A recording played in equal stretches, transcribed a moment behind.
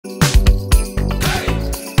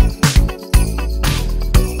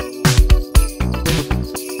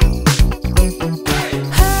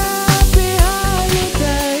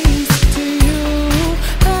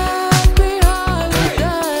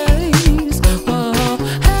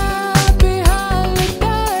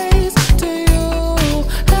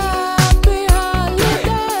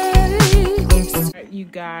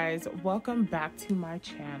welcome back to my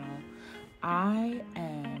channel. I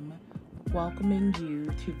am welcoming you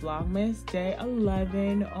to Vlogmas Day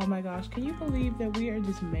 11. Oh my gosh, can you believe that we are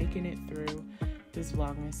just making it through this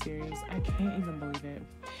Vlogmas series? I can't even believe it.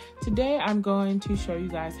 Today I'm going to show you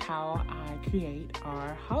guys how I create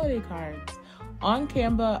our holiday cards on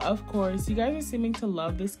Canva. Of course, you guys are seeming to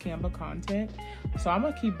love this Canva content, so I'm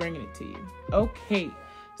gonna keep bringing it to you. Okay.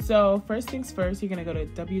 So first things first, you're going to go to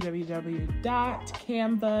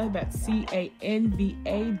www.canva, that's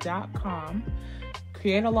canva.com,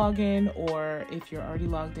 create a login, or if you're already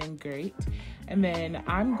logged in, great. And then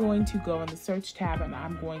I'm going to go in the search tab and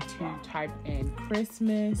I'm going to type in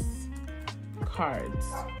Christmas cards.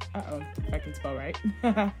 If I can spell right.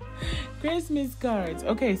 Christmas cards.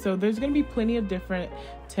 Okay, so there's going to be plenty of different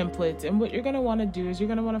templates, and what you're going to want to do is you're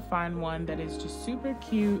going to want to find one that is just super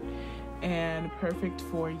cute and perfect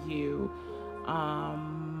for you.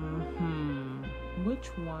 Which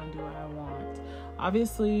one do I want?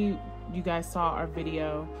 Obviously, you guys saw our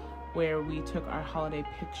video where we took our holiday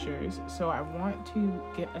pictures, so I want to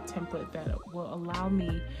get a template that will allow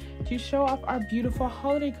me to show off our beautiful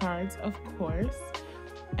holiday cards, of course,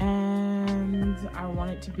 and I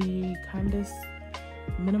want it to be kind of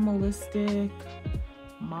minimalistic,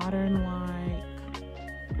 modern-like.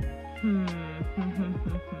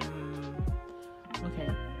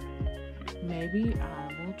 Okay, maybe I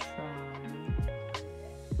will try.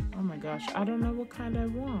 Oh my gosh, I don't know what kind I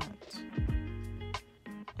want.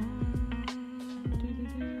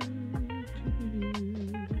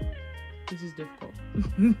 This is difficult.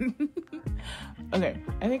 Okay,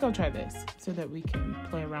 I think I'll try this so that we can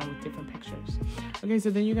play around with different pictures. Okay,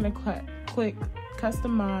 so then you're gonna click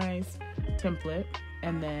customize template,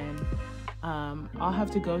 and then I'll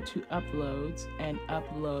have to go to uploads and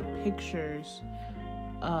upload pictures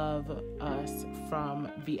of us from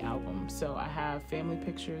the album. So I have family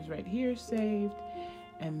pictures right here saved,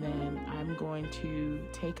 and then I'm going to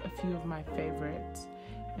take a few of my favorites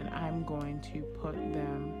and I'm going to put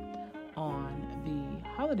them on the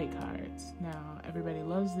holiday cards. Now everybody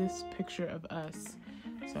loves this picture of us,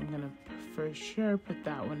 so I'm gonna for sure put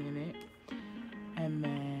that one in it. And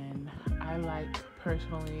then I like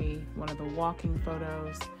personally one of the walking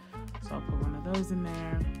photos, so I'll put one of those in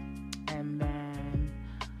there. And then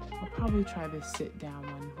I'll probably try this sit down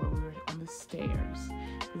one where we were on the stairs,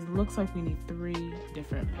 because it looks like we need 3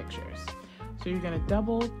 different pictures. So you're gonna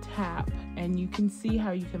double tap and you can see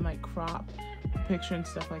how you can like crop the picture and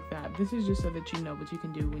stuff like that. This is just so that you know what you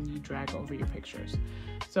can do when you drag over your pictures.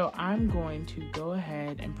 So I'm going to go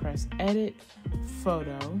ahead and press edit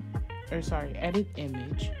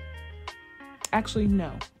image. Actually,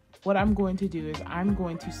 no. What I'm going to do is I'm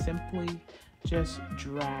going to simply just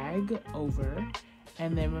drag over,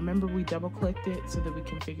 and then remember we double clicked it so that we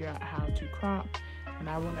can figure out how to crop, and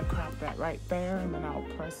I want to crop that right there, and then I'll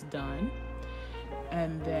press done.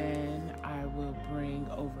 And then I will bring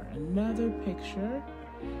over another picture,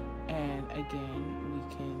 and again we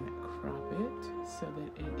can crop it so that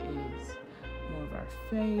it is more of our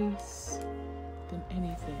face than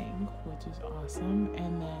anything, which is awesome.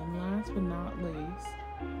 And then last but not least,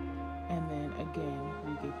 and then again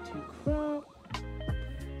we get to crop.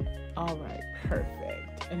 All right,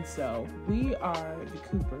 perfect. And so we are the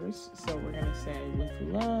Coopers, so we're gonna say, with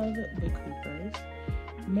love, the Coopers,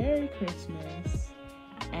 Merry Christmas,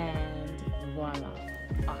 and voila.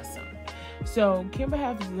 Awesome. So Canva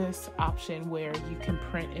has this option where you can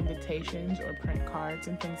print invitations or print cards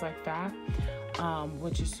and things like that,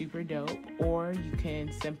 which is super dope. Or you can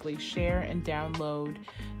simply share and download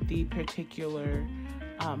the particular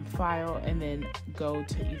file and then go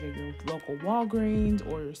to either your local Walgreens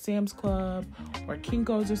or your Sam's Club or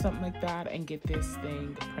Kinko's or something like that and get this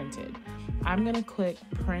thing printed. I'm gonna click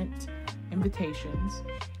print invitations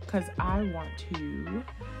because I want to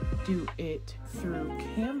do it through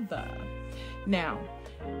Canva. Now,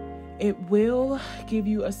 it will give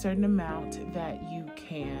you a certain amount that you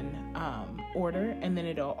can order, and then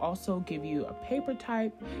it'll also give you a paper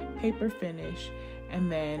type, paper finish,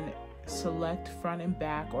 and then select front and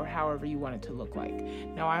back or however you want it to look like.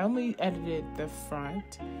 Now, I only edited the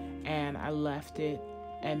front and I left it,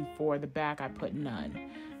 and for the back I put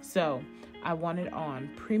none. So I want it on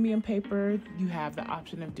premium paper. You have the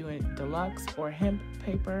option of doing deluxe or hemp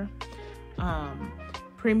paper.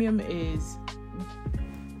 Premium is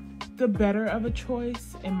the better of a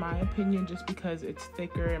choice in my opinion, just because it's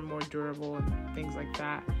thicker and more durable and things like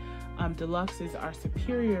that. Deluxe is our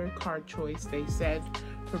superior card choice, they said,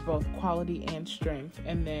 for both quality and strength.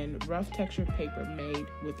 And then rough textured paper made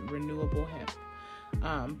with renewable hemp.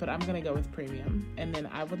 but I'm gonna go with premium. And then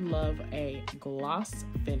I would love a gloss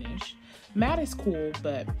finish. Matte is cool,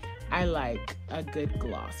 but I like a good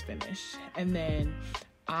gloss finish. And then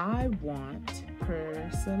I want,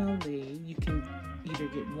 personally, you can either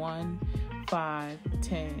get 1, 5,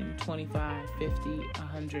 10, 25, 50,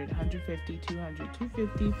 100, 150, 200,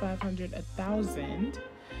 250, 500, 1,000.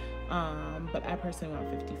 But I personally want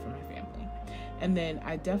 50 for my family. And then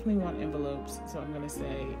I definitely want envelopes, so I'm going to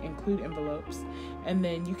say include envelopes. And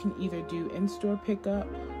then you can either do in-store pickup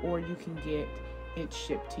or you can get it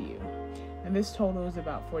shipped to you. And this total is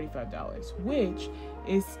about $45, which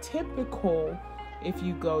is typical. If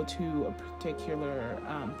you go to a particular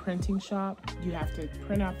printing shop, you have to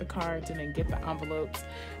print out the cards and then get the envelopes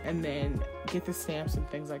and then get the stamps and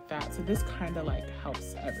things like that. So this kind of like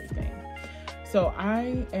helps everything. So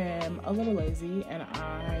I am a little lazy and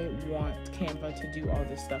I want Canva to do all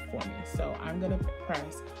this stuff for me. So I'm going to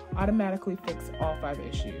press automatically fix all 5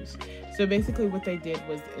 issues. So basically what they did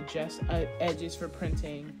was adjust edges for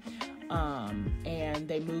printing. And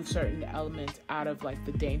they move certain elements out of like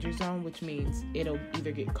the danger zone, which means it'll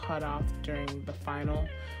either get cut off during the final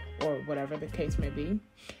or whatever the case may be.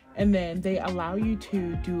 And then they allow you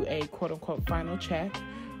to do a quote unquote final check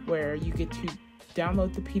where you get to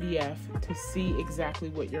download the PDF to see exactly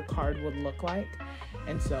what your card would look like.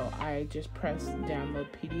 And so I just press download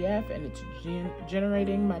PDF and it's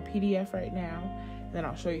generating my PDF right now. And then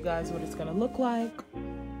I'll show you guys what it's going to look like.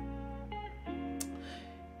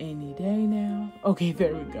 Any day now. Okay,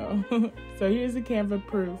 there we go. So here's the Canva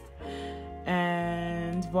proof.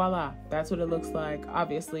 And voila, that's what it looks like.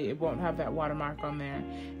 Obviously, it won't have that watermark on there.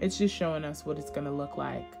 It's just showing us what it's going to look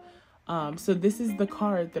like. So this is the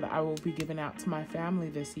card that I will be giving out to my family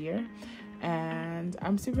this year. And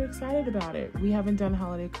I'm super excited about it. We haven't done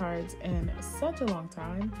holiday cards in such a long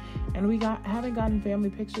time. And we haven't gotten family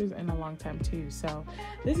pictures in a long time too. So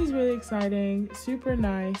this is really exciting. Super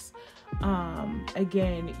nice.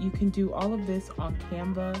 Again, you can do all of this on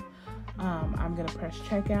Canva. I'm going to press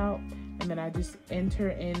checkout. And then I just enter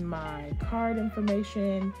in my card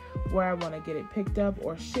information, where I want to get it picked up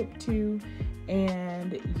or shipped to.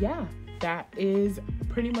 And yeah, that is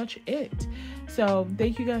pretty much it. So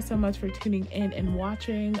thank you guys so much for tuning in and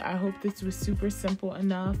watching. I hope this was super simple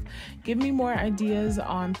enough. Give me more ideas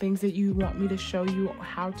on things that you want me to show you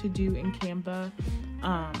how to do in Canva.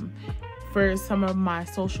 For some of my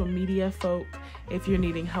social media folk, if you're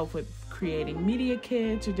needing help with creating media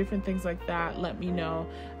kits or different things like that, let me know.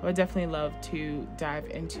 I would definitely love to dive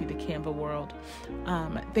into the Canva world.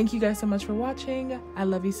 Thank you guys so much for watching. I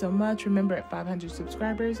love you so much. Remember, at 500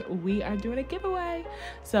 subscribers, we are doing a giveaway.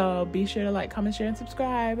 So be sure to like, comment, share, and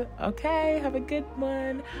subscribe. Okay, have a good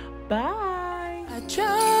one. Bye. I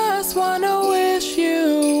just want to wish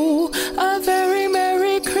you a very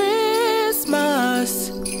Merry Christmas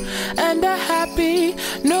and a Happy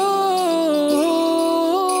New